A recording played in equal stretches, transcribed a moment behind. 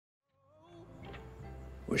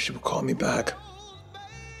Wish you would call me back.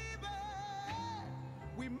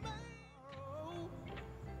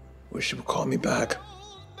 Wish you would call me back.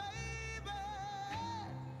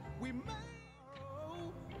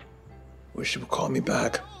 Wish you would call me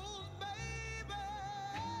back.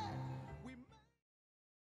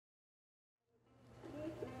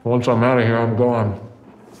 Once I'm out of here, I'm gone.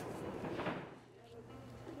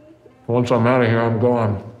 Once I'm out of here, I'm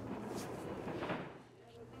gone.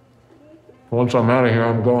 Once I'm out of here,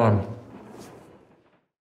 I'm gone.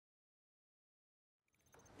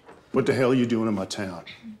 What the hell are you doing in my town?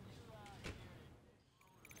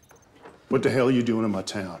 What the hell are you doing in my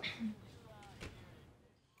town?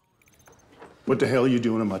 What the hell are you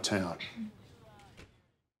doing in my town?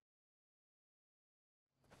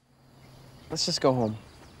 Let's just go home.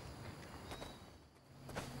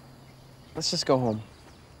 Let's just go home.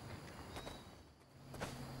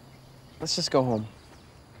 Let's just go home.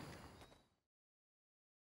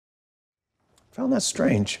 Found that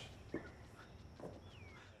strange.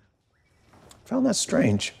 Found that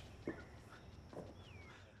strange.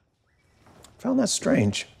 Found that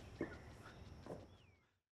strange.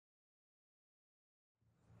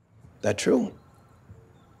 That true?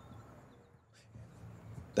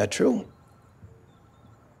 That true?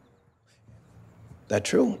 That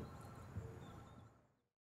true?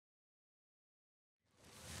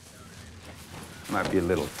 Might be a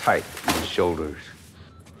little tight in the shoulders.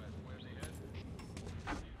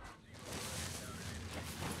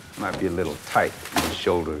 Might be a little tight in the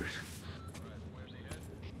shoulders.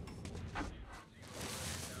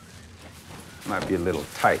 Might be a little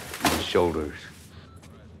tight in the shoulders.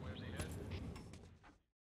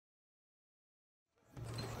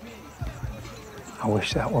 I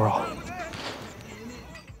wish that were all.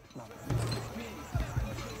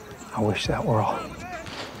 I wish that were all.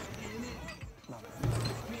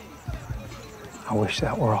 I wish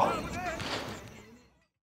that were all.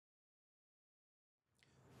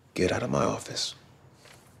 Get out of my office.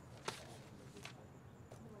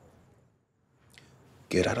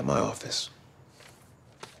 Get out of my office.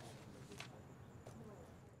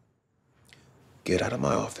 Get out of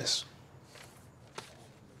my office.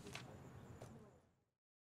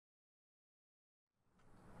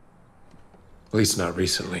 At least not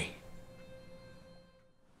recently.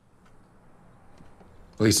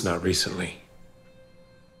 At least not recently.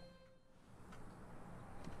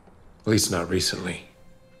 At least not recently.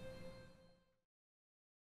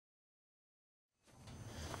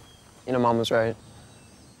 You know, Mom was right.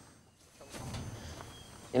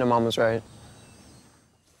 You know, Mom was right.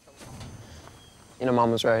 You know,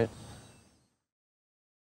 Mom was right.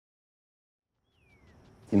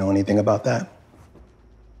 You know anything about that?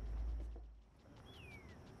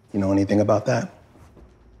 You know anything about that?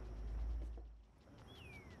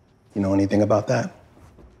 You know anything about that?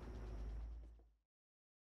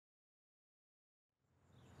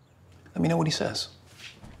 Let me know what he says.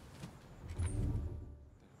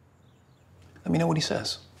 Let me know what he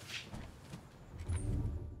says.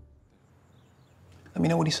 Let me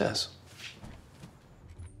know what he says.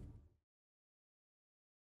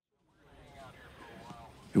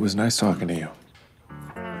 It was nice talking to you.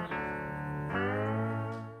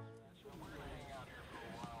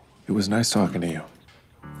 It was nice talking to you.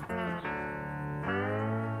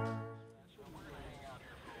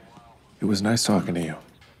 It was nice talking to you.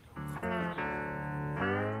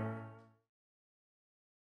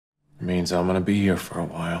 It means I'm gonna be here for a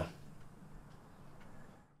while.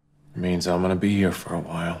 It means I'm gonna be here for a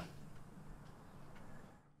while.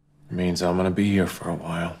 It means I'm gonna be here for a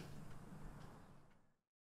while.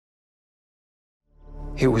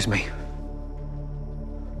 It was me.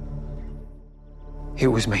 It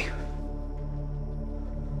was me.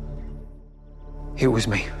 It was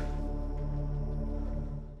me.